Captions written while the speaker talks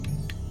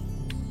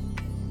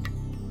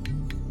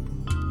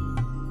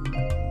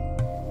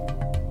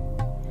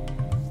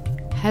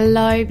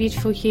Hello,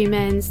 beautiful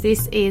humans.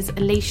 This is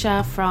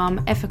Alicia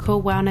from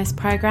Ethical Wellness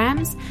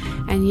Programs,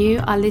 and you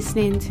are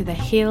listening to the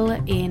Heal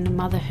in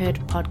Motherhood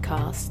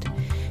podcast,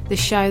 the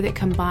show that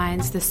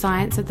combines the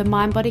science of the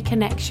mind-body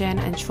connection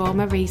and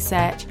trauma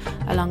research,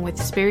 along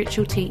with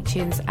spiritual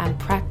teachings and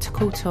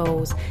practical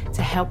tools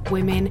to help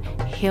women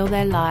heal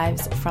their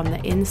lives from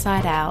the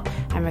inside out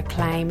and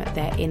reclaim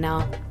their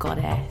inner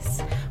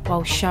goddess,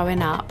 while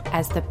showing up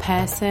as the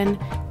person,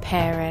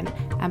 parent,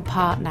 and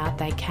partner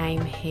they came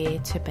here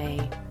to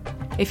be.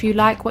 If you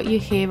like what you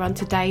hear on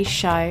today's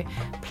show,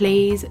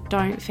 please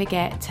don't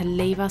forget to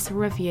leave us a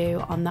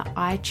review on the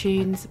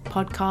iTunes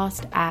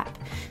podcast app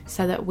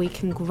so that we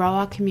can grow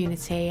our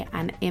community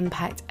and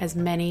impact as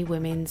many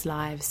women's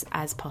lives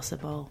as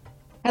possible.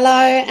 Hello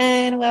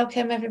and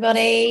welcome,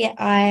 everybody.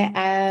 I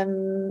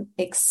am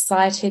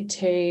excited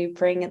to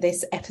bring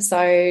this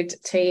episode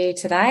to you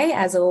today.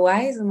 As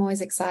always, I'm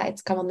always excited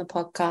to come on the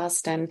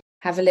podcast and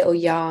have a little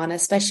yarn,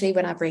 especially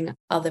when I bring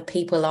other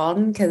people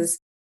on, because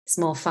it's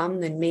more fun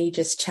than me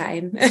just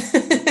chatting.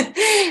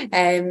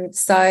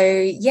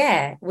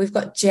 We've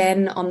got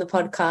Jen on the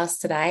podcast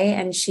today,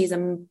 and she's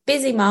a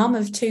busy mom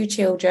of two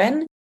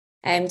children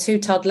and two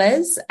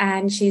toddlers,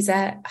 and she's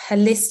a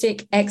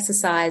holistic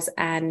exercise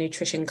and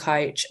nutrition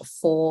coach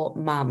for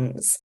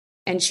mums.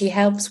 And she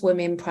helps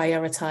women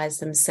prioritize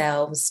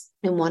themselves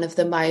in one of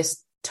the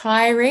most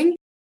tiring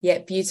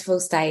yet beautiful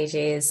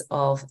stages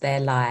of their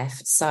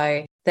life,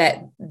 so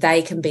that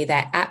they can be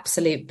their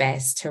absolute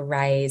best to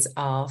raise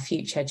our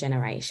future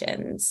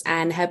generations.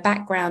 And her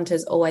background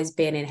has always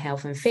been in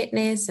health and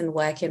fitness and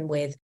working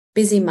with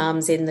busy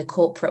mums in the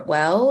corporate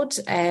world.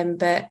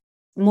 But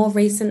more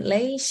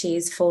recently,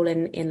 she's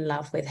fallen in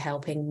love with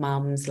helping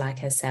mums like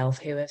herself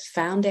who have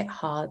found it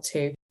hard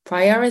to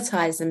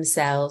prioritize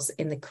themselves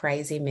in the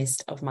crazy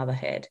mist of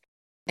motherhood.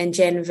 And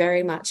Jen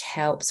very much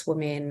helps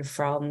women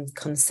from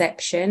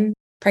conception,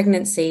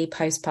 pregnancy,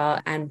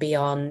 postpartum, and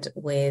beyond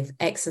with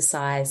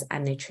exercise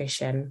and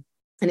nutrition.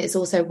 And it's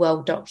also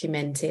well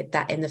documented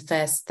that in the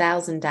first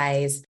 1,000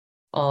 days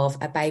of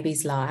a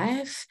baby's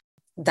life,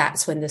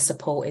 that's when the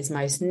support is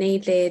most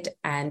needed,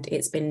 and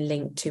it's been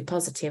linked to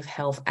positive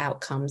health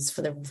outcomes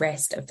for the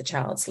rest of the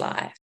child's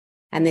life.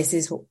 And this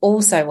is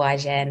also why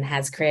Jen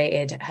has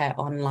created her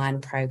online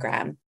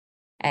program,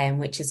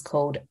 which is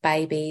called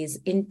Baby's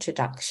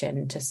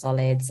Introduction to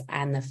Solids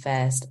and the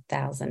First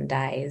 1,000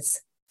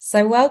 Days.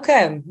 So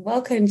welcome,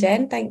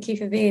 Jen. Thank you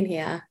for being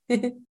here.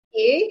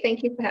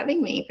 Thank you for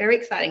having me. Very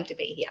exciting to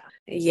be here.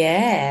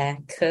 Yeah,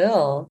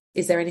 cool.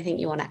 Is there anything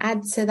you want to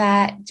add to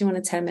that? Do you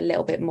want to tell me a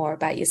little bit more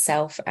about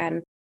yourself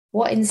and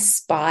what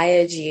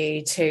inspired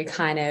you to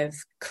kind of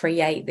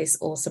create this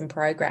awesome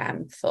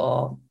program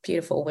for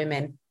beautiful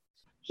women?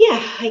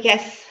 Yeah, I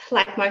guess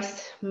like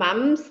most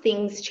mums,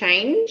 things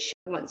change.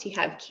 Once you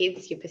have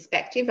kids, your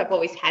perspective. I've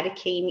always had a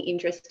keen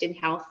interest in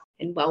health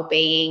and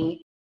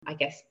well-being. I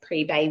guess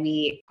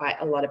pre-baby, quite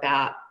a lot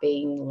about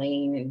being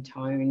lean and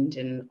toned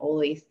and all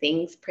these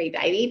things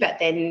pre-baby. But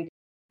then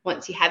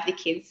once you have the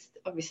kids,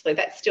 obviously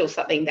that's still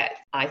something that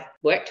I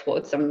work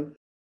towards and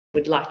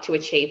would like to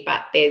achieve.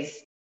 But there's,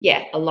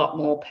 a lot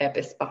more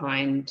purpose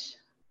behind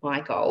my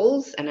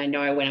goals. And I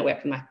know when I work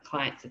with my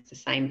clients, it's the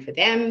same for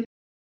them.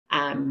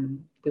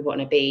 We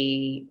want to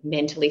be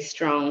mentally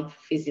strong,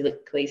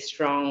 physically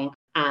strong,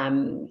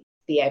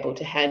 be able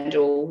to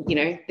handle,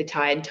 the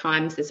tired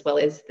times as well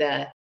as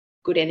the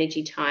good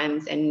energy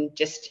times. And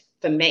just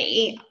for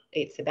me,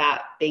 it's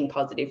about being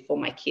positive for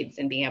my kids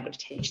and being able to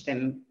teach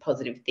them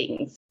positive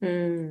things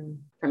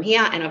from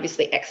here. And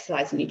obviously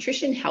exercise and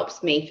nutrition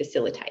helps me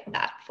facilitate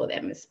that for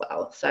them as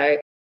well. So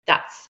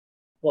that's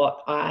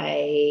what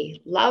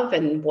I love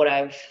and what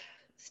I've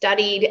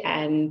studied,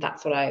 and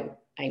that's what I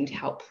aim to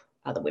help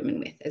other women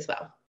with as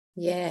well.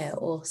 Yeah,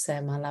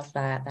 awesome. I love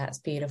that. That's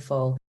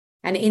beautiful.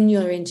 And in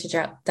your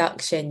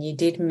introduction, you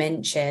did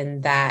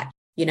mention that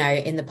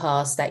in the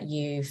past that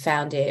you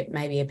found it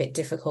maybe a bit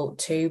difficult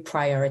to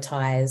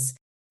prioritize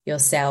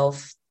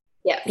yourself,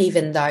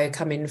 even though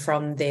coming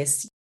from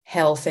this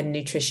health and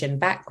nutrition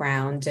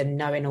background and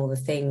knowing all the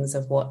things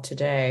of what to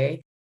do,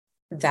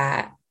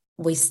 that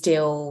we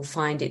still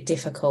find it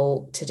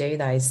difficult to do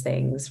those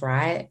things,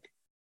 right?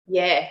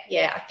 Yeah.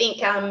 I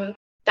think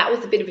that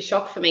was a bit of a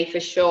shock for me for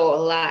sure.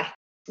 Like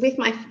with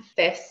my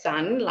first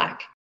son, I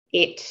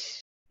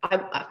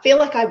feel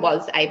like I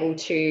was able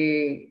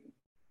to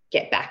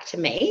get back to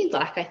me.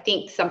 Like I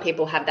think some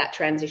people have that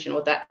transition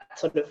or that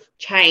sort of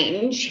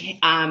change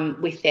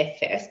with their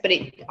first, but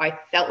I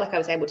felt like I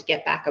was able to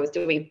get back. I was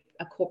doing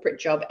a corporate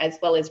job as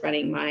well as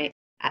running my,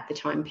 at the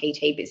time,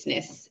 PT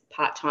business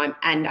part-time,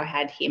 and I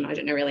had him. I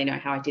don't really know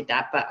how I did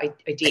that, but I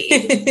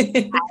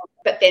did.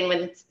 But then when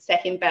the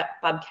second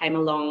bub came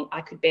along, I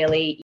could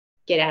barely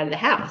get out of the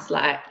house,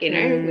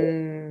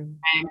 and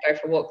go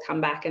for a walk,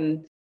 come back,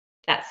 and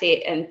that's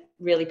it. And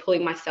really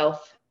pulling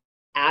myself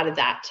out of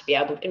that to be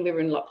able to, and we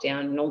were in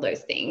lockdown and all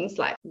those things,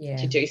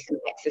 to do some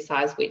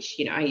exercise, which,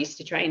 I used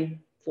to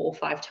train 4 or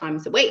 5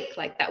 times a week.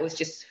 Like that was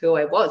just who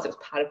I was. It was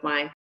part of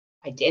my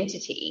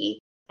identity.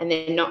 And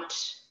then not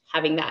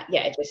having that,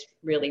 it just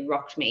really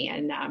rocked me.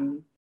 And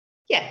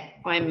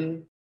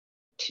I'm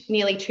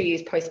nearly 2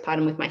 years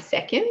postpartum with my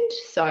second.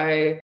 So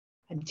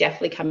I'm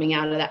definitely coming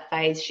out of that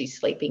phase. She's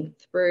sleeping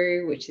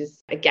through, which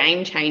is a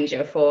game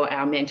changer for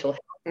our mental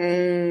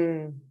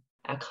health,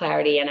 our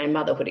clarity and our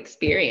motherhood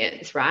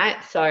experience, right?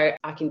 So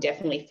I can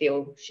definitely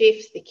feel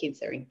shifts. The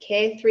kids are in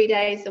care 3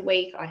 days a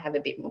week. I have a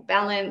bit more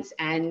balance.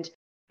 And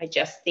I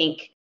just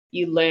think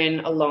you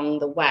learn along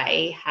the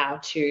way how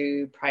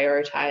to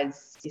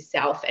prioritize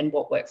yourself and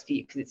what works for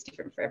you, because it's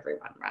different for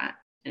everyone, right?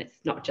 And it's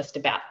not just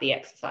about the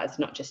exercise,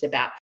 not just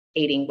about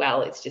eating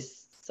well. It's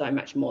just so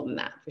much more than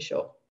that, for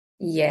sure.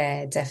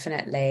 Yeah,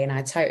 definitely. And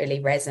I totally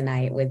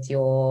resonate with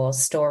your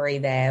story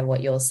there,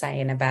 what you're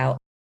saying about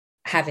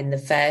having the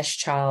first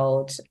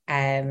child.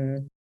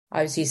 I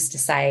was used to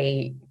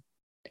say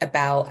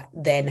about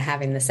then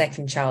having the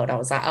second child, I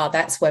was like, oh,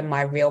 that's when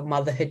my real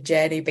motherhood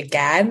journey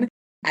began.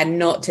 And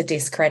not to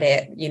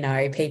discredit,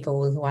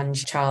 people with one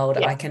child,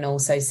 I can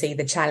also see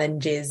the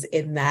challenges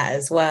in that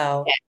as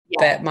well.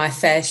 But my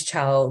first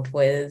child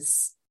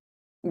was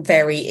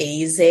very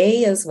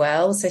easy as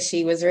well. So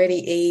she was really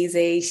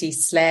easy. She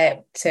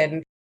slept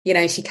and,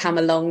 she come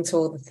along to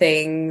all the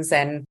things.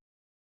 And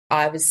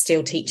I was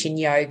still teaching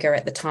yoga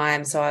at the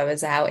time. So I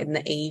was out in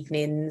the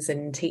evenings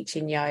and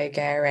teaching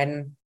yoga,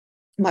 and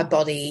my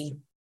body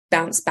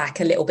bounced back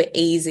a little bit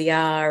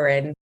easier,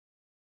 and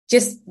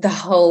just the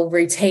whole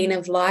routine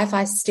of life.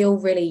 I still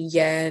really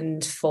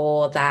yearned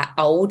for that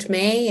old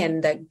me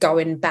and the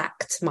going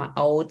back to my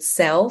old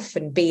self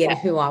and being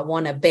who I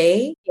want to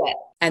be. Yeah.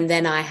 And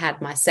then I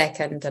had my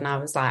second and I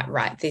was like,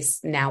 right,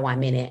 now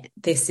I'm in it.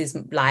 This is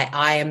like,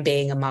 I am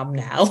being a mum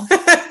now.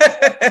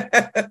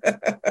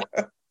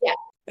 Yeah,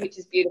 which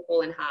is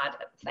beautiful and hard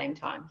at the same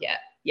time.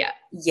 Yeah.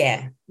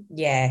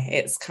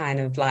 It's kind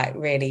of like,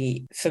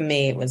 really, for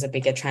me, it was a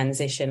bigger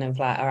transition of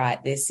like, all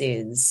right, this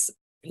is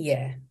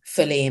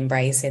fully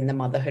embracing the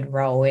motherhood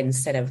role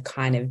instead of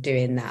kind of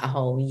doing that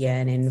whole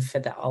yearning for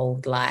the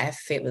old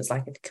life. It was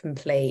like a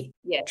complete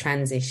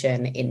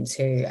transition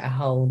into a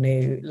whole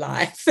new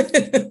life.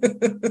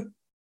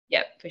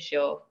 Yeah, for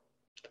sure.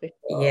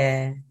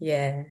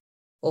 Yeah.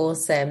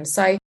 Awesome.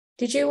 So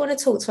did you want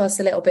to talk to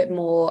us a little bit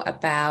more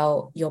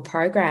about your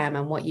program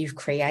and what you've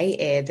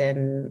created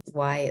and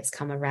why it's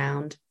come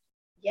around?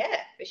 Yeah,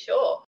 for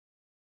sure.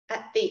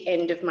 At the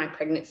end of my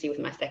pregnancy with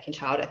my second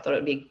child, I thought it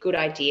would be a good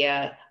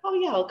idea. Oh,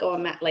 yeah, I'll go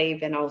on mat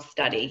leave and I'll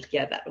study.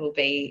 Yeah, that will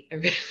be.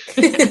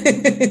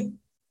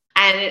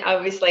 And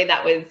obviously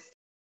that was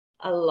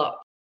a lot.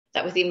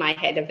 That was in my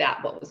head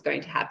about what was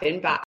going to happen,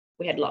 but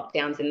we had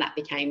lockdowns and that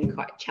became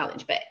quite a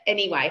challenge. But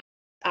anyway,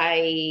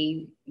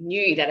 I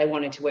knew that I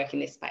wanted to work in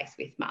this space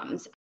with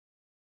mums.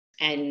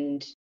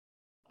 And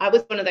I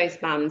was one of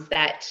those mums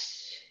that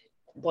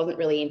wasn't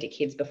really into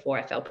kids before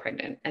I fell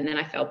pregnant. And then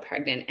I fell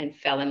pregnant and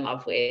fell in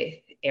love with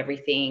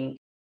everything: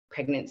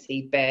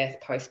 pregnancy, birth,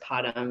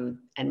 postpartum,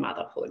 and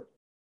motherhood.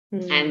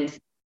 And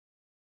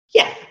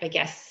I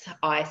guess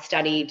I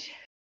studied,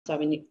 so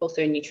I'm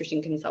also a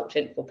nutrition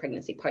consultant for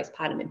pregnancy,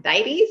 postpartum, and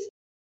babies,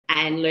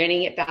 and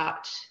learning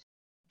about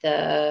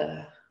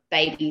the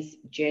baby's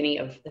journey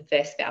of the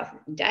first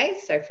 1,000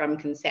 days. So from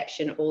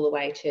conception all the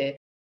way to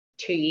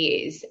 2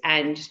 years,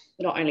 and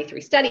not only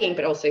through studying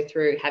but also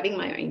through having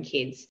my own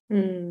kids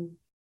and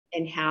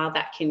how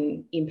that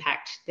can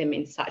impact them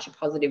in such a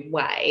positive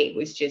way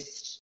was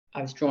just,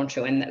 I was drawn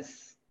to, and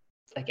that's,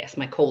 I guess,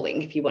 my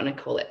calling, if you want to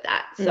call it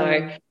that.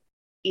 So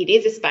it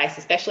is a space,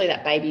 especially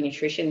that baby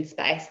nutrition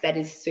space, that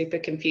is super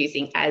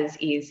confusing, as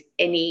is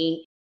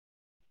any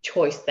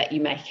choice that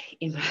you make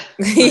in my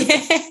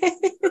sister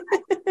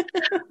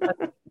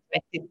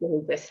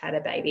who just had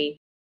a baby,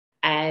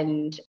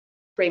 and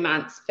 3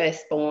 months,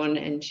 firstborn,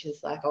 and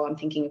she's like, oh, I'm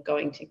thinking of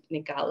going to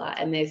Nagala.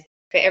 And there's,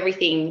 for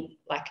everything,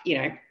 like,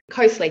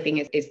 co-sleeping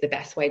is the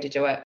best way to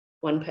do it.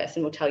 One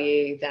person will tell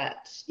you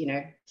that,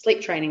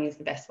 sleep training is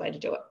the best way to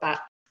do it.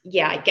 But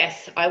yeah, I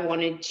guess I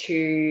wanted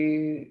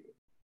to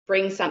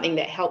bring something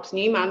that helps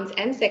new mums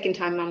and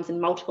second-time mums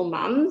and multiple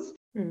mums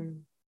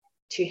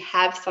to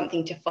have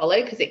something to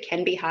follow, because it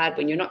can be hard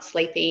when you're not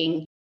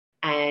sleeping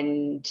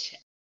and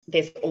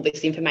there's all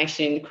this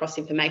information,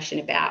 cross-information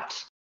about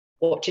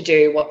what to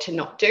do, what to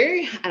not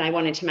do. And I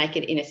wanted to make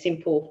it in a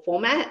simple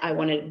format. I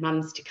wanted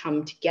mums to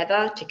come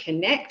together to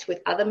connect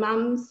with other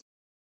mums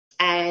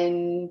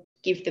and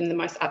give them the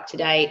most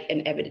up-to-date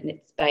and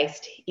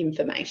evidence-based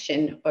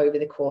information over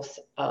the course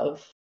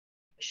of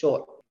a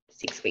short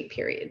 6-week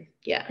period.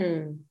 Yeah.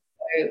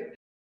 So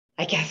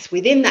I guess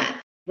within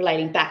that,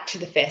 relating back to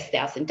the first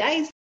 1,000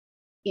 days,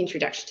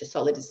 introduction to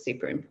solid is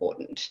super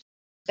important.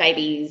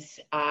 Babies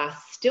are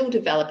still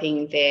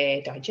developing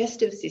their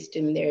digestive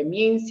system, their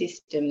immune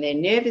system, their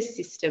nervous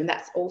system.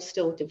 That's all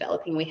still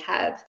developing. We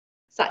have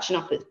such an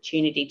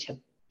opportunity to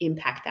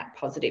impact that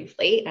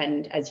positively.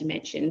 And as you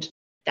mentioned,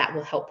 that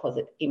will help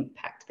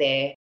impact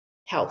their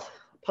health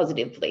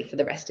positively for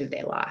the rest of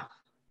their life.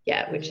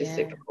 Yeah, which is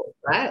super cool,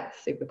 right?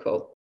 Super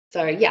cool.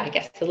 So yeah, I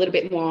guess a little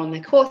bit more on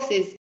the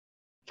courses,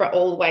 for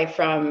all the way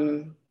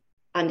from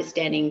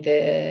understanding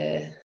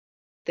the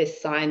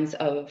signs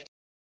of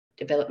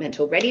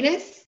developmental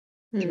readiness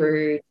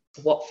through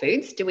what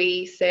foods do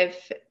we serve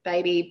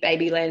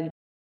baby-led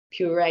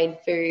pureed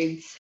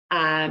foods,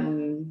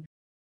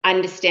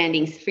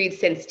 understanding food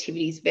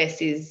sensitivities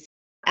versus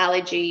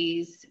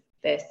allergies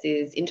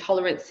versus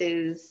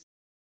intolerances,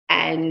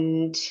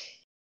 and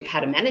how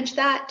to manage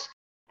that,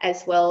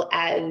 as well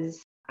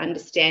as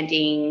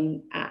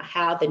understanding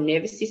how the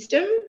nervous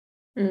system,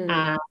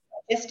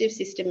 digestive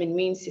system, and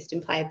immune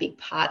system play a big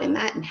part in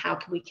that, and how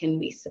can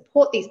we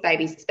support these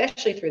babies,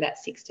 especially through that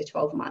 6 to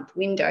 12 month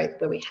window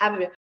where we have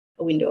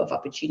a window of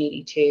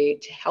opportunity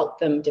to help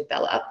them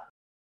develop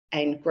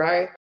and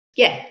grow.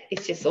 Yeah,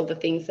 it's just all the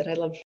things that I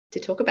love to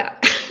talk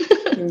about.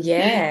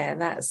 Yeah,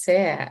 that's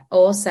it.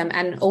 Awesome.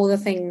 And all the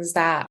things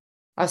that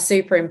are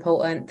super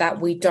important that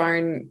we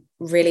don't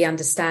really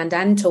understand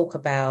and talk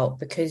about,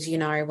 because, you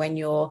know, when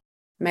you're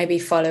maybe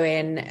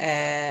following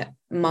a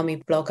mummy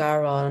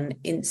blogger on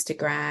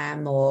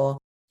Instagram, or,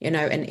 you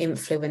know, an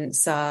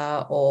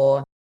influencer,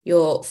 or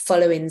you're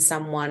following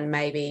someone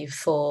maybe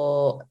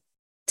for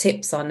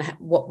tips on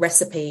what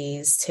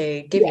recipes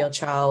to give your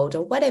child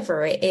or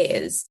whatever it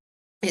is,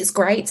 it's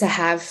great to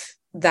have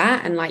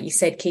that. And like you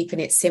said, keeping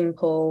it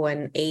simple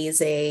and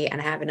easy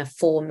and having a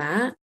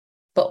format.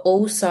 But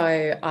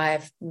also,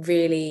 I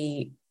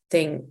really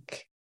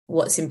think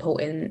what's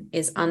important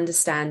is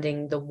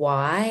understanding the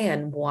why,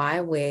 and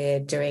why we're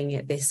doing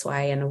it this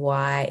way, and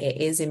why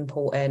it is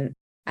important.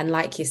 And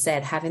like you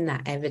said, having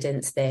that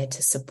evidence there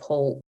to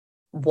support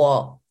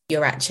what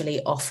you're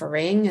actually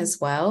offering as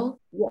well.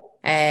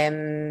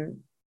 But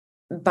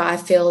I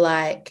feel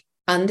like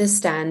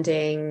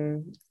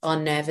understanding our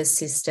nervous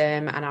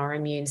system and our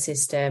immune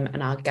system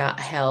and our gut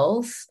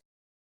health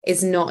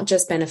is not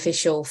just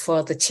beneficial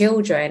for the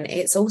children,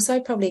 it's also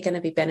probably going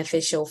to be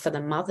beneficial for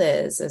the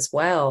mothers as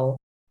well.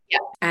 Yeah.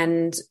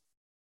 And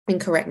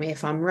correct me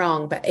if I'm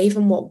wrong, but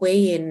even what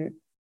we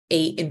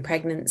eat in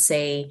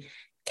pregnancy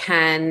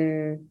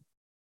can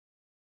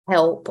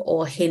help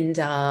or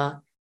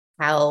hinder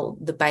how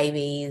the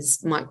baby's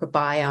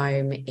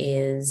microbiome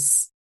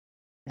is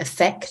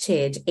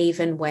affected,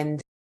 even when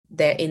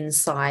they're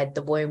inside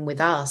the womb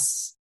with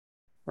us,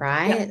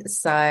 right? Yeah.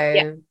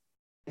 So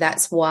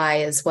that's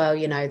why as well,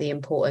 you know, the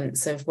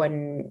importance of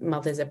when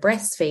mothers are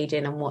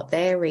breastfeeding and what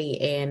they're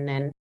eating,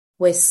 and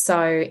we're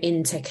so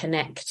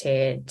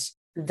interconnected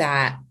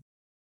that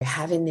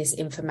having this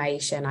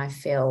information, I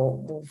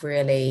feel, will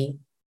really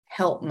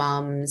help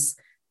mums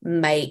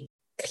make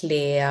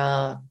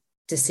clear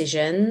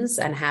decisions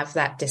and have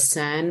that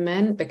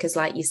discernment, because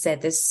like you said,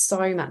 there's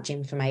so much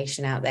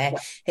information out there.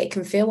 It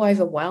can feel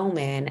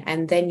overwhelming,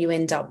 and then you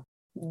end up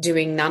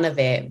doing none of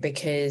it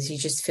because you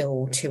just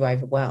feel too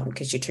overwhelmed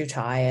because you're too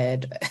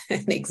tired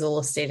and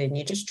exhausted and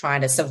you're just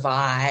trying to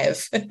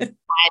survive.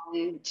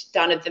 And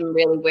none of them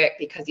really work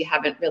because you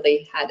haven't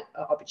really had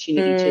an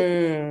opportunity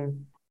to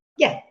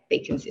be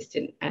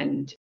consistent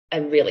and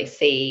really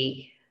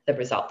see the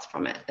results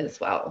from it as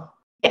well.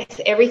 Yes,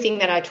 everything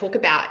that I talk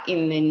about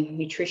in the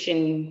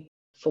nutrition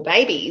for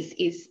babies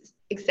is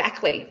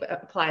exactly what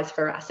applies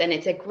for us. And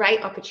it's a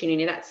great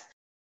opportunity. That's,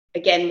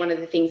 again, one of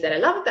the things that I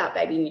love about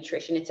baby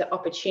nutrition. It's an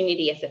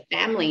opportunity as a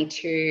family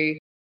to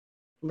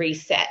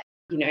reset,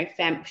 you know,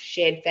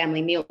 shared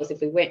family meals.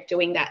 If we weren't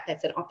doing that,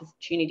 that's an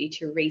opportunity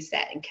to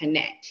reset and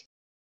connect.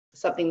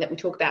 Something that we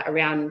talk about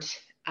around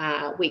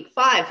week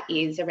 5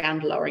 is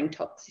around lowering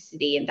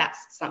toxicity, and that's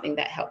something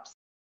that helps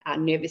our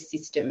nervous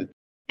system.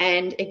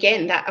 And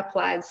again, that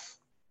applies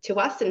to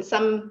us. And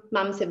some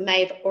mums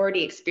may have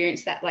already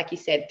experienced that, like you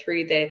said,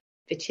 through the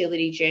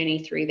fertility journey,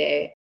 through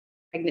their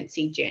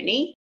pregnancy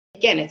journey.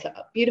 Again, it's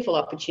a beautiful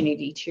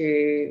opportunity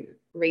to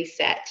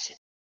reset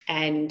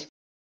and,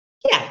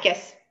 I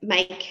guess,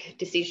 make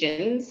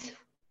decisions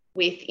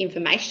with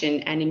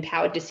information and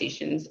empowered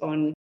decisions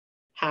on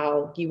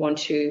how you want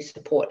to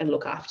support and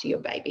look after your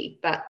baby.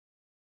 But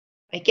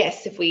I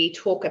guess if we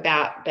talk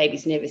about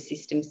baby's nervous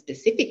system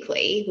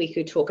specifically, we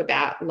could talk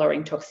about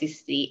lowering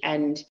toxicity,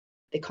 and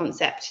the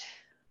concept,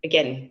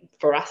 again,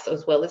 for us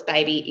as well as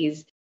baby,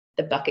 is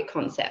the bucket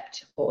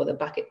concept or the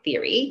bucket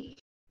theory.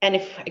 And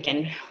if,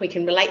 again, we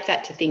can relate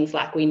that to things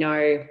like, we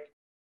know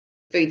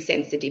food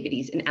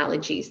sensitivities and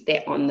allergies,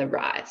 they're on the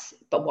rise.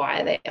 But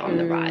why are they on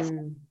the rise?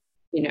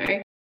 You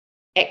know,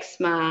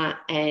 eczema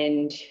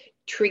and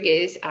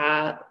triggers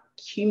are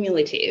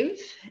cumulative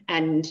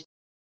and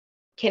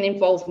can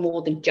involve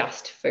more than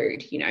just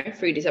food. You know,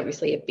 food is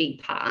obviously a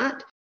big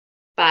part,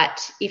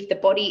 but if the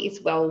body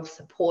is well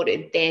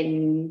supported,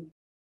 then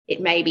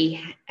it may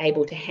be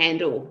able to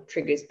handle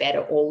triggers better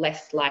or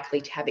less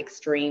likely to have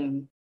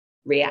extreme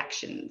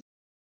reactions.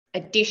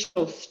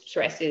 Additional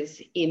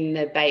stresses in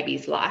the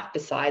baby's life,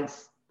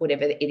 besides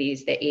whatever it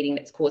is they're eating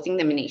that's causing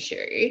them an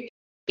issue,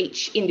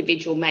 each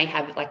individual may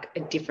have like a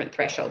different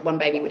threshold. One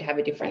baby would have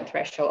a different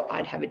threshold.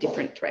 I'd have a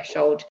different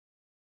threshold.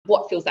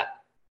 What fills up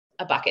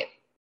a bucket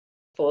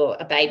for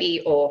a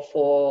baby or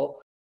for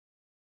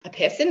a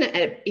person,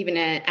 even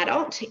an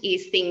adult,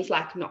 is things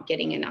like not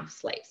getting enough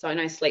sleep. So I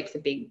know sleep's a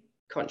big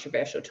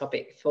controversial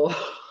topic for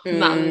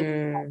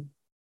mums.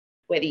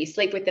 whether you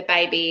sleep with the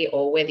baby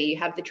or whether you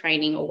have the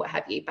training or what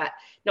have you. But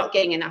not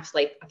getting enough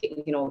sleep, I think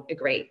we can all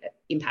agree, that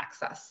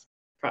impacts us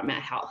from our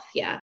health.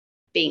 Yeah.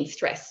 Being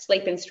stressed,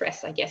 sleep and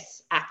stress, I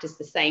guess, act as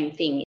the same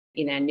thing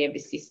in our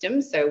nervous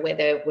system. So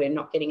whether we're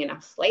not getting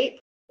enough sleep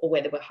or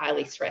whether we're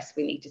highly stressed,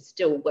 we need to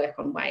still work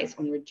on ways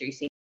on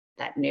reducing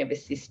that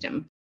nervous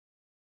system.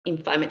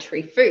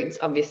 Inflammatory foods,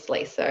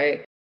 obviously. So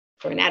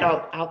for an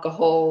adult,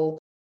 alcohol,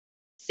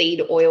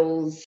 seed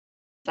oils,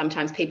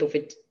 sometimes people for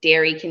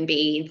dairy can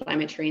be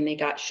inflammatory in their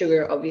gut.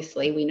 Sugar,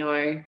 obviously, we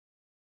know.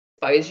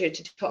 Exposure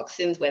to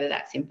toxins, whether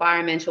that's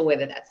environmental,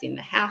 whether that's in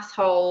the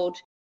household.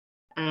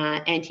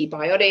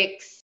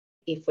 Antibiotics,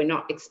 if we're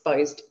not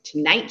exposed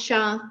to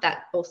nature,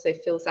 that also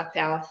fills up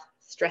our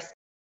stress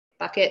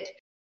bucket.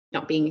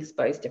 Not being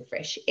exposed to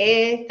fresh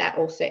air, that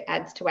also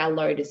adds to our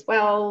load as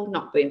well.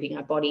 Not moving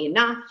our body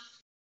enough.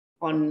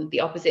 On the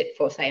opposite,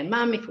 for say a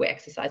mum, if we're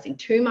exercising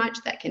too much,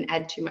 that can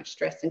add too much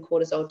stress and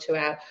cortisol to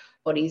our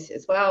bodies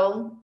as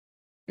well.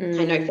 I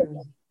know for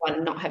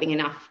one, not having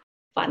enough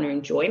fun or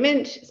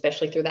enjoyment,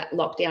 especially through that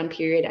lockdown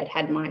period. I'd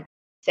had my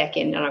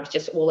second and I was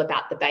just all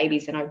about the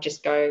babies, and I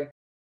just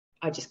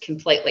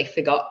completely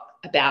forgot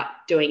about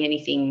doing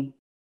anything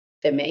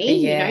for me.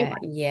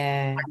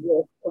 Yeah. I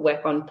will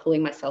work on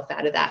pulling myself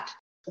out of that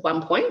at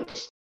one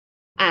point.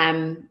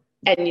 And,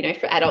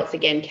 for adults,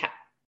 again,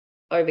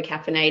 over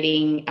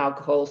caffeinating,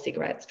 alcohol,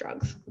 cigarettes,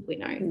 drugs, like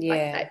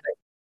that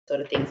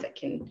sort of things that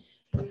can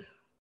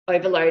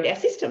overload our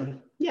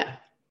system. Yeah.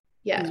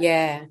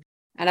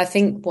 And I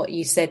think what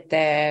you said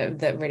there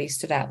that really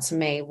stood out to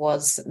me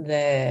was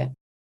the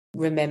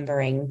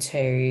remembering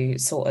to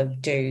sort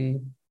of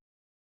do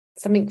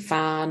something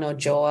fun or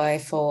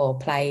joyful or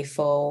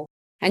playful.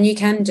 And you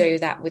can do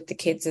that with the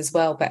kids as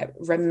well, but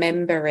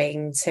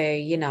remembering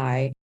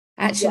to,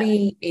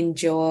 actually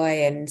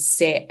enjoy and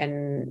sit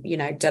and,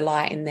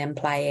 delight in them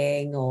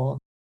playing, or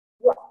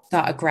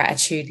start a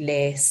gratitude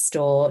list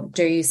or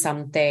do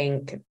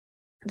something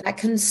that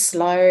can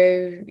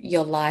slow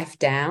your life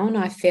down.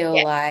 I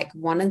feel like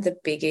one of the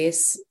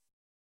biggest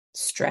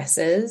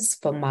stresses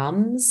for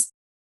mums,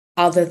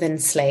 other than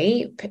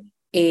sleep,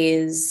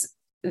 is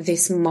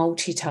this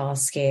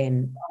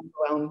multitasking.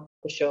 Well,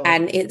 for sure.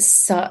 And it's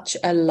such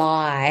a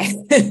lie.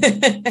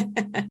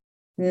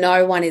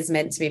 No one is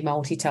meant to be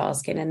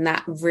multitasking, and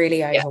that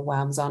really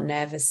overwhelms our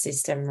nervous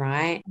system,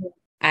 right?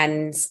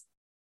 And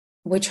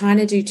we're trying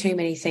to do too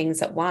many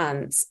things at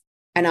once.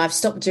 And I've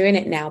stopped doing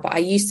it now, but I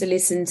used to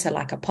listen to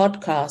like a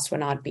podcast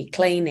when I'd be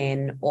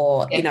cleaning,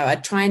 or,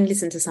 I'd try and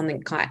listen to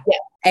something kind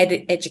of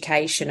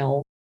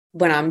educational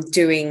when I'm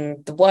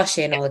doing the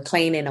washing or the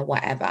cleaning or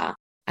whatever.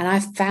 And I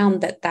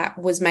found that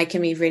was making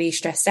me really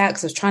stressed out,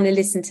 because I was trying to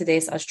listen to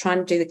this, I was trying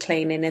to do the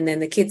cleaning, and then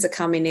the kids are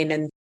coming in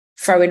and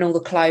throwing all the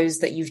clothes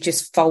that you've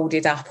just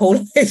folded up all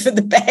over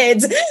the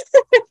bed.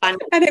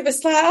 And it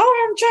was like,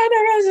 I'm trying to,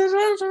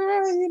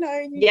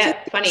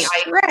 funny.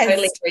 I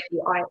totally agree with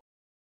you.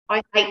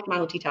 I hate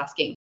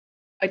multitasking.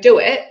 I do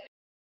it,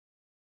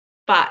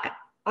 but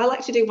I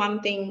like to do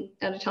one thing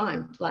at a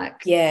time. I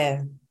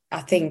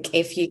think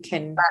if you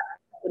can, I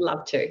would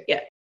love to.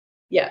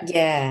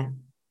 Yeah.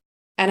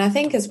 And I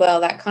think as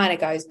well, that kind of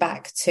goes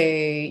back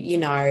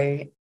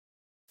to,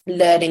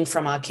 learning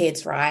from our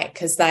kids, right?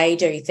 Because they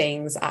do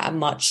things at a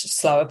much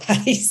slower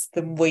pace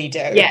than we do.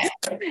 Yeah.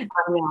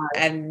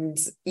 And,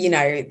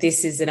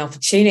 this is an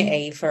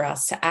opportunity for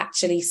us to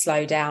actually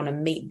slow down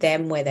and meet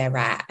them where they're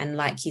at. And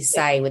like you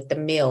say, with the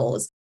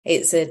meals,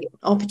 it's an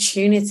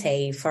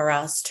opportunity for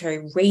us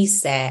to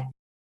reset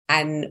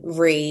and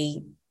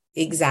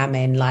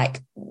re-examine,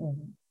 like,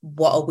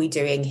 what are we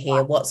doing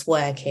here? What's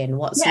working?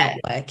 What's not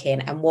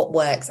working? And what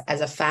works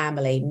as a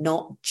family,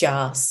 not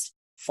just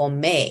for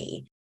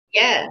me.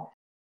 Yeah.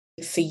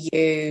 For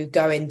you,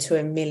 going to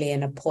a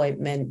million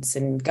appointments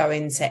and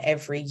going to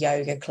every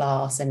yoga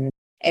class and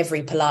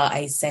every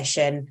Pilates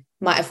session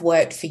might have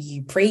worked for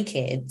you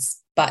pre-kids,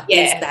 but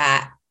is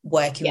that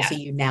working for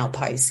you now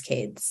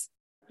post-kids?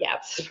 Yeah,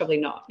 it's probably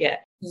not. Yeah.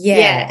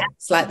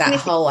 It's like that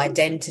whole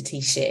identity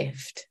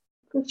shift.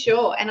 For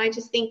sure. And I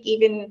just think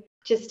even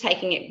just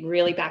taking it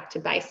really back to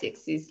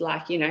basics is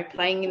like,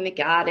 playing in the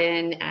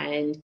garden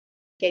and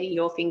getting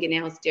your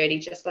fingernails dirty,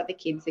 just like the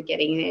kids are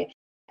getting there.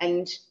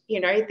 And,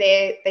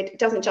 it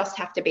doesn't just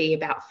have to be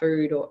about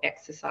food or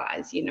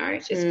exercise,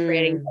 it's just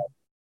creating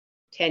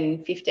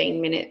 10,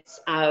 15 minutes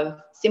of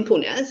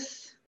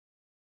simpleness,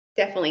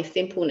 definitely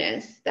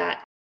simpleness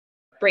that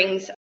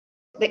grounds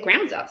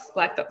us.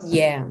 Like that's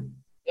doing,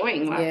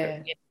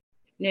 like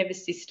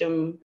nervous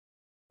system,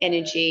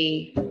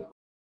 energy,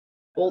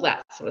 all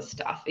that sort of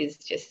stuff is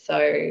just so,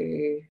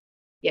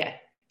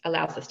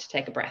 allows us to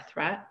take a breath,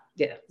 right?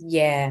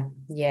 Yeah.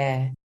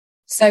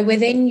 So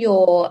within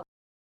your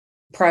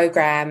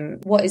program,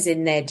 what is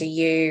in there? Do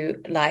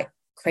you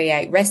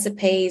create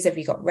recipes? Have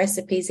you got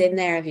recipes in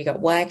there? Have you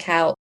got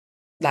workout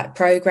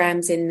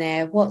programs in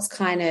there? What's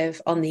kind of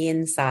on the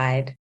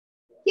inside?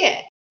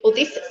 Well,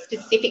 this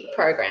specific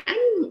program,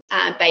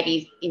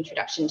 Baby's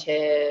Introduction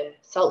to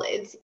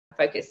Solids,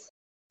 focus,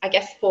 I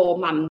guess, for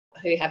mums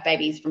who have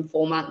babies from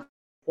 4 months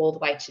all the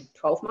way to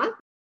 12 months.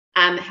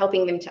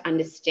 helping them to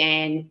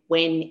understand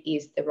when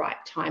is the right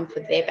time for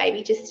their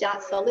baby to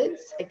start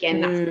solids.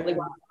 Again, that's probably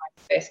one of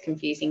the first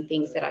confusing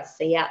things that I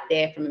see out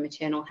there from a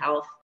maternal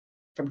health,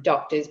 from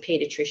doctors,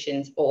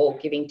 paediatricians, all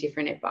giving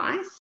different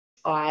advice.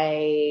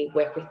 I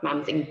work with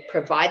mums and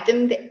provide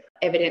them the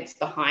evidence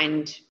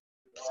behind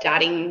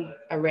starting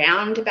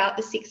around about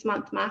the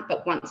 6-month mark,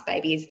 but once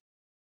baby is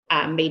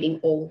meeting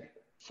all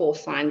 4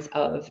 signs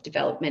of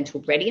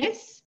developmental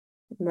readiness.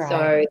 Right. So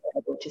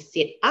they're able to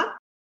sit up,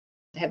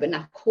 have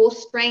enough core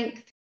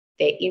strength,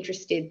 they're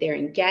interested, they're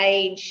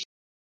engaged,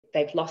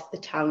 they've lost the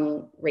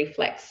tongue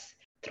reflex,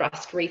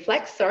 thrust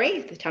reflex,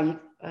 the tongue.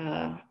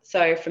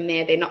 So from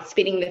there, they're not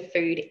spitting the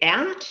food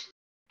out,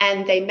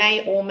 and they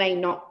may or may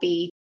not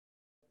be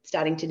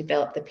starting to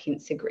develop the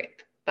pincer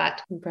grip.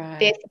 But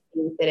there's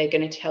things that are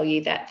going to tell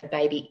you that the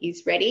baby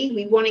is ready.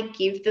 We want to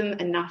give them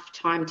enough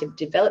time to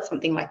develop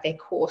something like their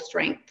core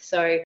strength,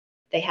 so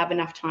they have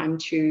enough time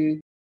to,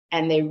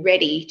 and they're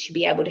ready to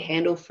be able to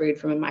handle food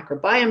from a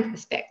microbiome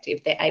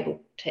perspective. They're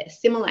able to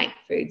assimilate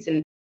foods.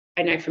 And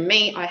I know for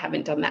me, I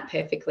haven't done that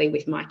perfectly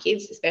with my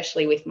kids,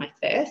 especially with my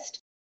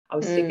first. I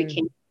was super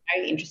keen,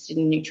 interested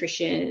in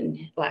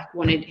nutrition,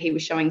 he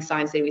was showing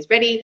signs that he was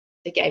ready.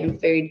 They gave him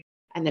food,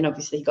 and then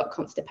obviously he got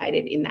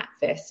constipated in that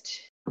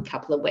first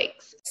couple of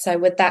weeks. So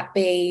would that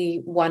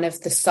be one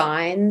of the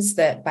signs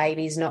that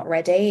baby's not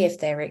ready if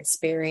they're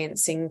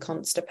experiencing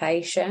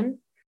constipation?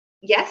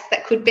 Yes,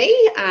 that could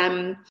be.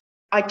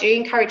 I do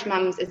encourage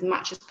mums as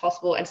much as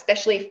possible, and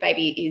especially if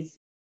baby is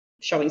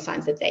showing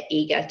signs that they're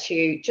eager,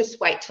 to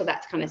just wait till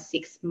that's kind of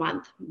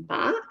 6-month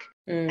mark.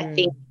 I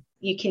think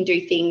you can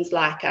do things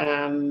like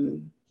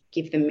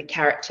give them a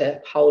carrot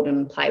to hold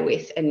and play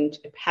with, and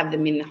have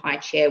them in the high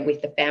chair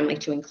with the family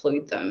to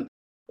include them,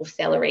 or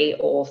celery,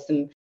 or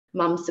some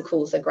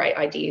mumsicles are great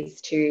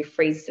ideas to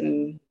freeze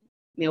some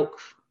milk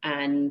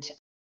and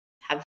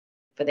have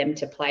for them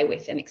to play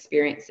with and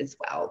experience as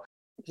well.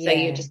 So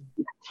you're just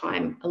giving that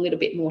time, a little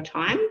bit more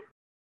time.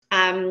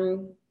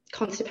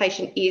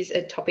 Constipation is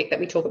a topic that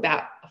we talk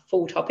about, a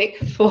full topic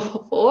for.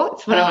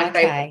 It's one of my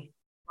favourite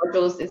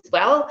modules as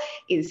well,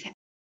 is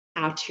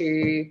how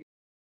to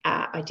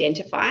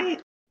identify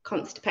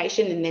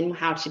constipation and then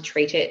how to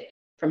treat it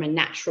from a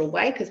natural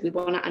way, because we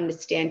want to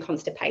understand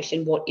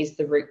constipation, what is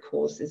the root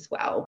cause as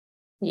well.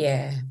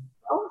 Yeah.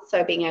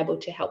 So being able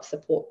to help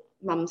support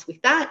mums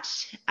with that.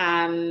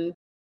 So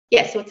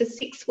it's a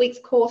 6 weeks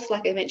course.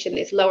 Like I mentioned,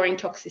 there's lowering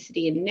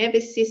toxicity in the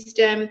nervous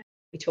system.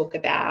 We talk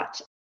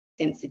about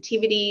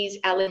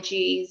sensitivities,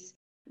 allergies,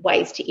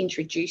 ways to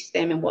introduce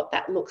them and what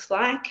that looks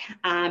like.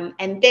 And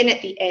then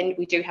at the end,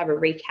 we do have a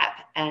recap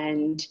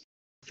and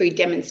food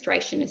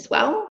demonstration as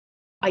well.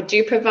 I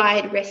do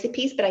provide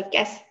recipes, but I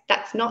guess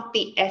that's not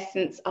the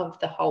essence of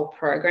the whole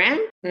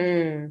program.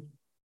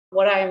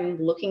 What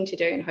I'm looking to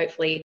do, and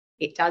hopefully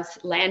it does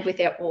land with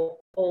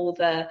all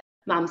the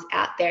mums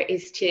out there,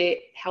 is to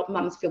help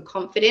mums feel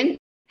confident,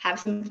 have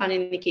some fun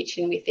in the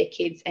kitchen with their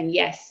kids, and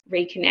yes,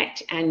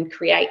 reconnect and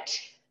create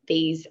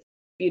these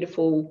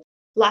beautiful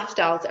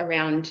lifestyles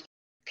around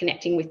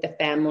connecting with the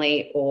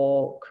family,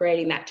 or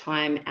creating that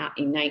time out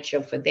in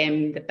nature for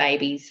them, the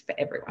babies, for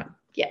everyone.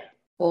 Yeah.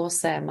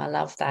 Awesome. I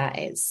love that.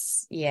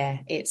 It's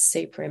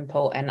super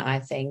important, I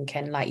think.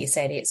 And like you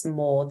said, it's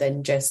more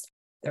than just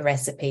the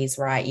recipes,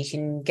 right? You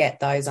can get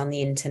those on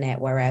the internet,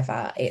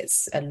 wherever.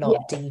 It's a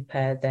lot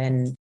deeper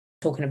than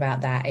talking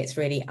about that. It's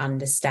really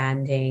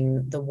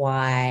understanding the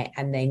why,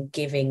 and then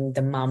giving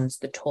the mums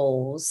the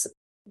tools.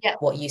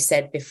 What you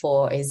said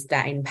before is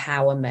that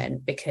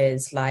empowerment,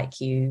 because like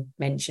you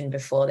mentioned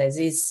before, there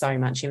is so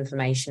much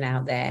information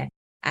out there.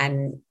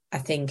 And I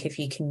think if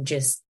you can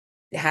just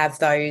have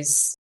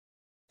those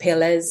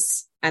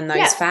pillars and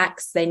those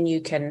facts, then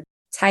you can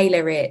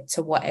tailor it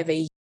to whatever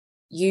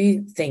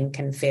you think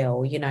and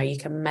feel. You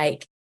can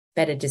make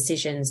better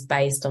decisions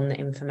based on the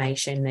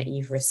information that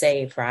you've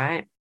received,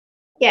 right?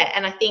 Yeah,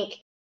 and I think,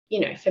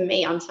 for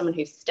me, I'm someone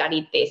who's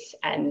studied this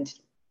and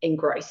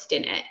engrossed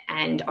in it,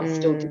 and I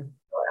still do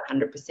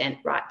 100%,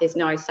 right? There's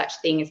no such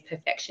thing as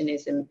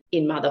perfectionism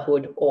in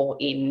motherhood or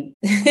in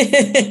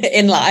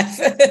in life.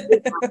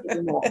 That's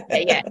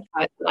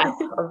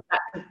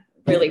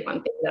really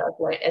one thing that I've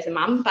learned as a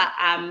mum. But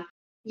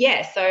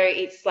so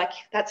it's like,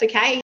 that's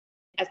okay.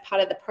 As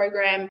part of the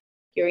program,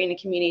 you're in a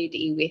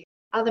community with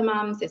other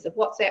mums. There's a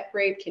WhatsApp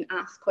group, can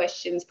ask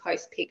questions,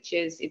 post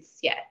pictures.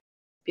 It's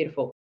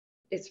beautiful.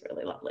 It's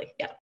really lovely.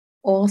 Yeah.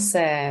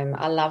 Awesome.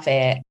 I love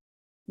it.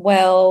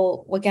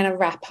 Well, we're going to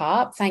wrap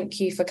up.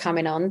 Thank you for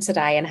coming on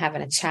today and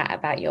having a chat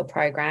about your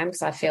program,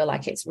 because I feel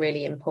like it's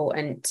really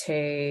important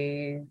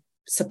to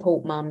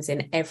support mums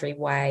in every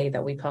way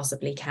that we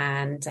possibly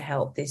can to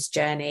help this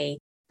journey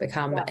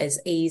become as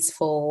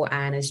easeful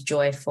and as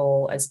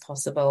joyful as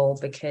possible,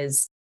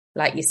 because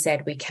like you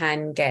said, we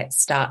can get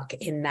stuck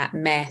in that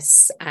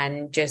mess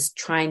and just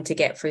trying to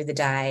get through the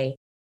day.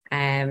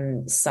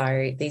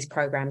 So these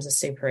programs are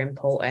super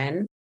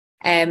important.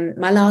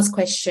 My last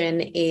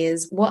question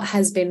is, what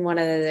has been one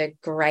of the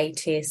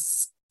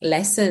greatest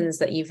lessons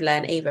that you've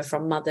learned, either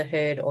from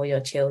motherhood or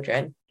your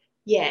children?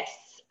 Yes.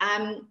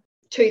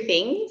 2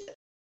 things.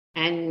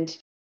 And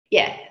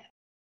yeah,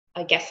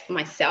 I guess for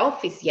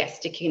myself is, yes,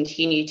 to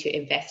continue to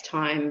invest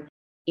time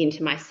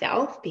into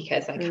myself,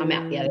 because I come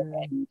out the other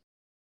end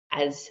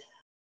as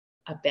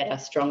a better,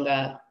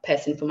 stronger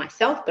person for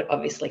myself, but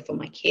obviously for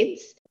my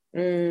kids.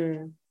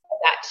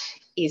 That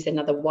is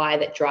another why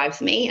that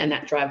drives me, and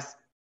that drives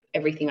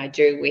everything I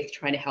do with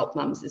trying to help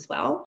mums as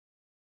well.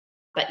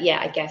 But yeah,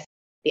 I guess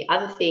the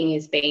other thing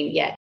has been,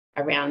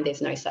 around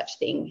there's no such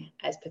thing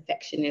as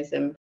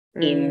perfectionism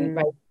in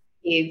raising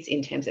kids,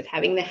 in terms of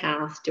having the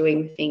house,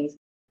 doing things.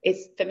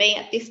 It's, for me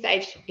at this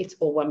stage, it's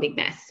all one big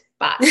mess.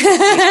 But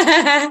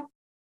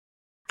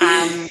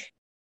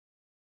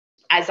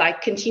as I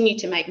continue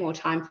to make more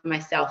time for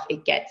myself,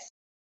 it gets,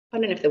 I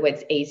don't know if the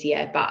word's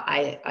easier, but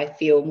I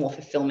feel more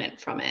fulfillment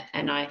from it,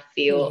 and I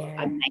feel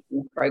I'm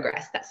making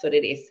progress. That's what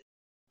it is.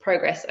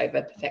 Progress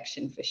over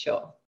perfection, for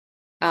sure.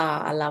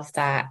 I love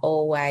that.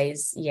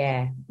 Always.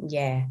 Yeah.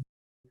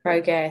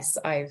 Progress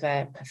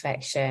over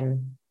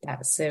perfection.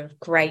 That's a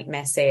great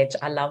message.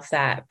 I love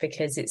that,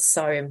 because it's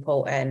so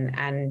important.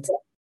 And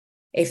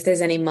if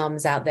there's any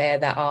mums out there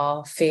that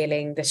are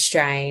feeling the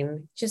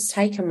strain, just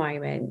take a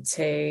moment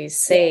to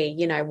see,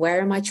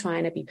 where am I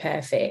trying to be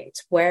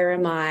perfect? Where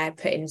am I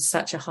putting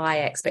such a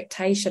high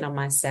expectation on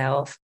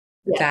myself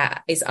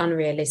that is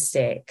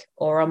unrealistic,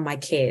 or on my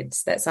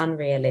kids that's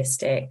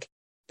unrealistic?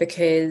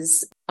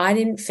 Because I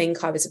didn't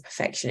think I was a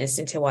perfectionist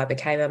until I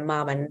became a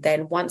mum. And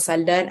then once I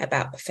learned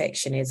about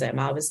perfectionism,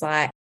 I was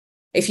like,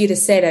 if you'd have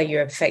said, oh,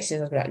 you're a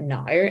perfectionist, I'd be like,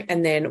 no.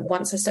 And then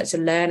once I started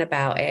to learn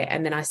about it,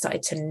 and then I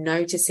started to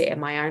notice it in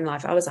my own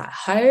life, I was like,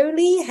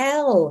 holy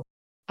hell,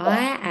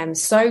 I am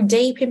so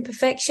deep in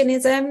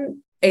perfectionism.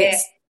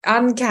 It's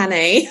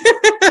uncanny.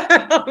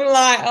 I'm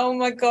like, oh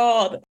my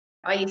God.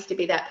 I used to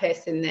be that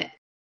person that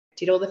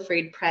did all the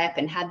food prep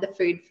and had the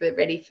food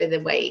ready for the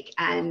week.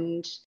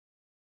 And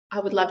I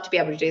would love to be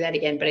able to do that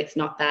again, but it's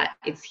not that.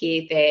 It's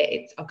here, there.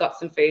 I've got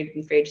some food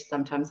in the fridge.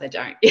 Sometimes I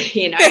don't,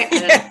 and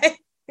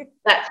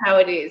that's how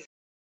it is.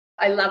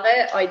 I love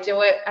it. I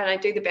do it, and I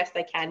do the best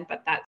I can,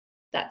 but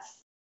that's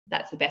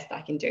the best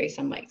I can do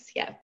some weeks.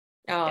 Yeah.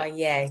 Oh,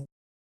 yeah.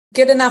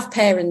 Good enough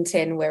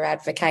parenting we're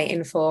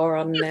advocating for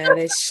on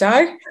this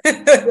show.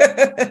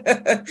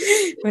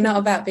 We're not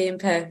about being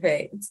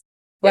perfect.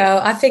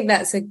 Well, I think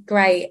that's a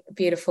great,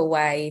 beautiful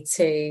way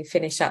to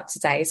finish up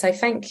today. So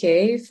thank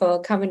you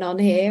for coming on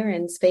here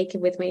and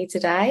speaking with me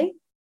today.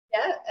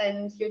 Yeah,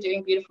 and you're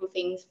doing beautiful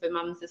things for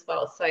mums as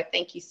well. So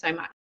thank you so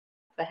much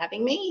for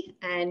having me.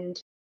 And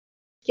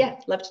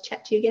love to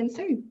chat to you again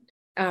soon.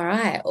 All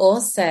right,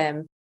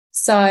 awesome.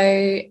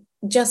 So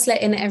just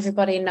letting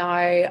everybody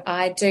know,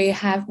 I do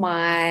have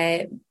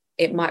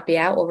it might be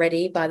out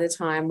already by the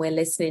time we're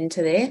listening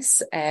to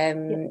this.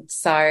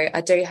 So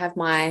I do have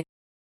my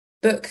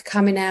book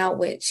coming out,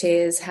 which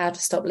is How to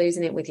Stop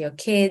Losing It with Your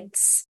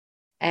Kids.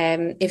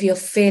 If you're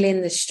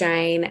feeling the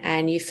strain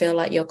and you feel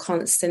like you're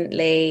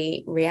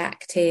constantly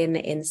reacting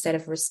instead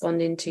of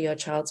responding to your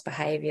child's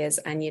behaviors,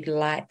 and you'd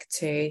like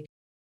to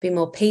be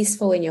more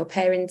peaceful in your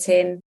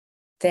parenting,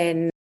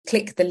 then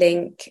click the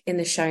link in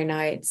the show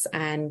notes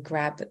and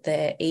grab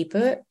the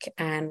ebook.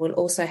 And we'll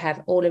also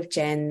have all of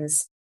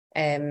Jen's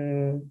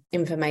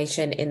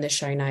information in the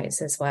show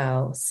notes as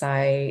well.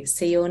 So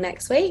see you all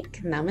next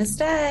week.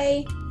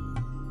 Namaste.